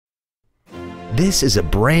This is a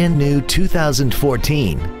brand new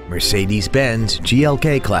 2014 Mercedes-Benz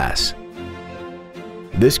GLK class.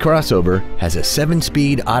 This crossover has a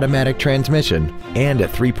 7-speed automatic transmission and a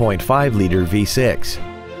 3.5-liter V6.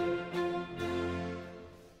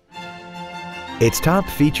 Its top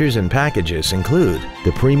features and packages include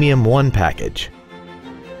the Premium 1 package,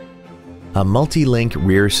 a multi-link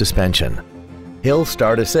rear suspension, hill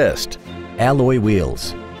start assist, alloy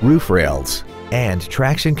wheels, roof rails, and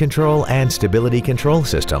traction control and stability control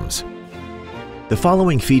systems. The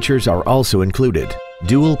following features are also included: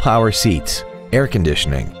 dual power seats, air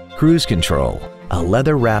conditioning, cruise control, a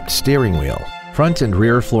leather-wrapped steering wheel, front and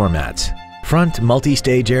rear floor mats, front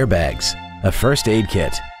multi-stage airbags, a first aid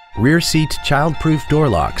kit, rear seat child-proof door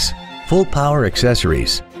locks, full power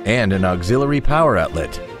accessories, and an auxiliary power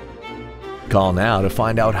outlet. Call now to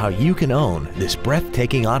find out how you can own this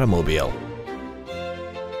breathtaking automobile.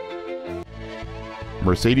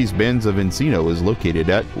 Mercedes-Benz of Encino is located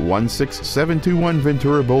at 16721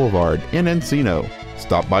 Ventura Boulevard in Encino.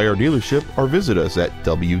 Stop by our dealership or visit us at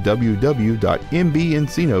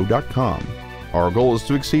www.mbencino.com. Our goal is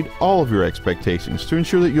to exceed all of your expectations to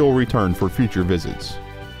ensure that you'll return for future visits.